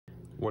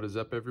What is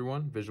up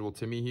everyone,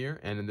 VisualTimmy here,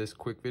 and in this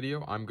quick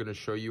video I'm going to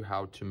show you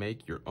how to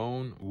make your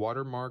own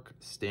watermark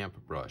stamp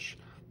brush.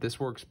 This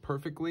works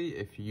perfectly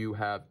if you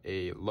have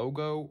a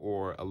logo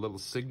or a little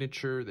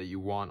signature that you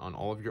want on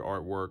all of your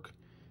artwork,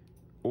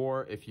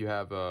 or if you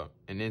have an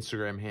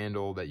Instagram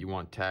handle that you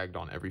want tagged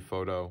on every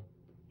photo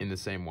in the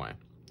same way.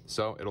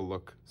 So it'll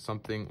look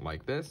something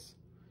like this.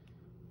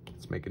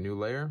 Let's make a new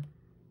layer,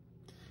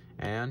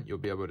 and you'll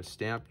be able to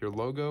stamp your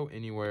logo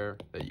anywhere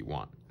that you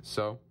want.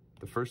 So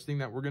the first thing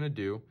that we're gonna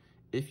do,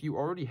 if you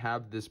already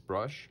have this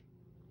brush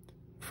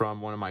from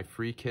one of my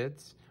free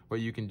kits, what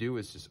you can do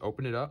is just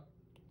open it up,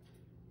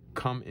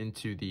 come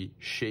into the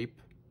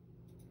shape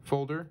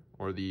folder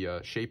or the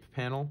shape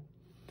panel.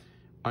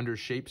 Under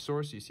shape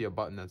source, you see a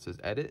button that says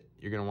edit.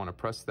 You're gonna wanna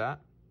press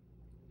that,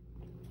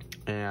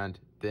 and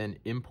then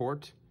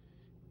import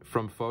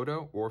from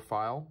photo or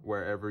file,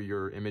 wherever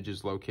your image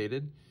is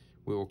located.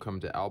 We will come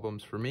to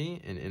albums for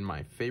me, and in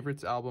my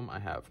favorites album, I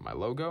have my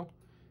logo.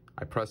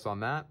 I press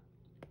on that,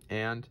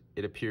 and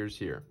it appears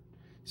here.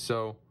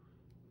 So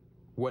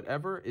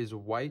whatever is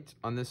white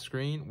on this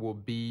screen will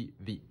be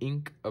the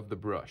ink of the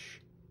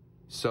brush.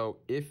 So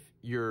if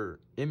your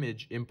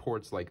image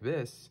imports like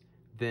this,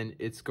 then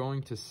it's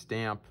going to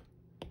stamp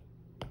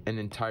an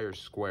entire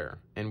square,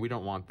 and we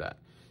don't want that.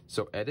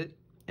 So edit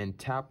and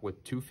tap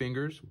with 2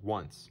 fingers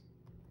once,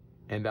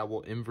 and that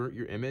will invert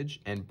your image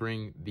and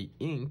bring the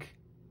ink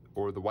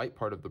or the white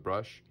part of the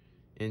brush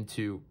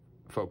into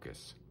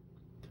focus.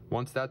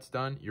 Once that's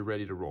done, you're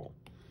ready to roll.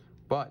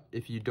 But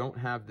if you don't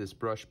have this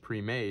brush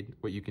pre-made,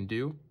 what you can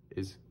do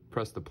is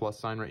press the plus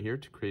sign right here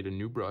to create a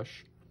new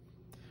brush.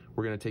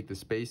 We're gonna take the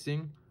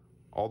spacing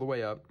all the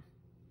way up.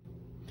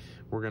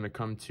 We're gonna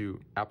come to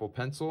Apple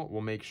Pencil.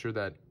 We'll make sure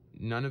that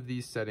none of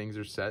these settings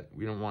are set.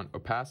 We don't want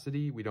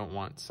opacity, we don't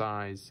want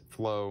size,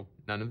 flow,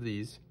 none of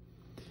these.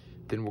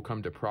 Then we'll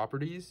come to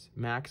Properties,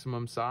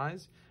 Maximum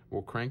Size.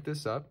 We'll crank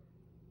this up.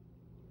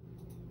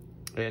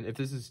 And if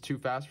this is too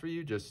fast for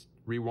you, just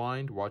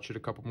rewind, watch it a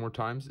couple more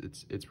times.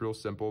 It's real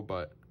simple,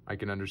 but I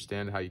can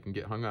understand how you can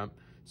get hung up.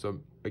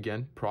 So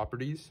again,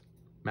 Properties,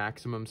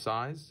 Maximum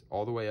Size,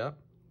 all the way up.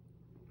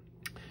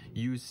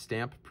 Use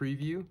Stamp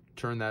Preview,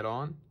 turn that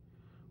on.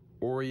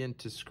 Orient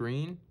to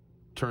Screen,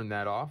 turn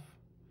that off.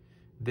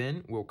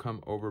 Then we'll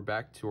come over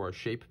back to our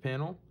shape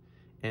panel,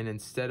 and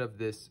instead of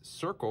this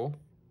circle,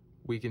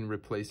 we can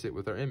replace it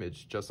with our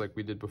image, just like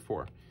we did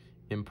before.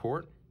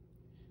 Import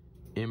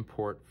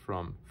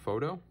from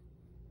photo,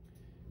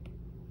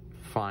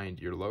 find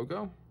your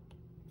logo,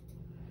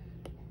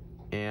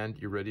 and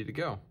you're ready to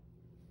go.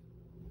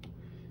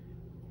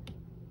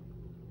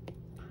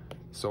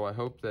 So I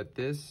hope that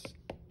this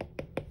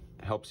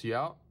helps you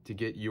out to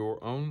get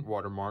your own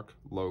watermark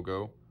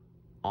logo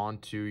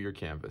onto your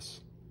canvas.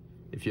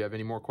 If you have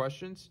any more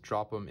questions,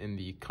 drop them in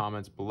the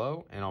comments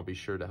below and I'll be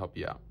sure to help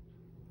you out.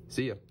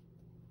 See ya.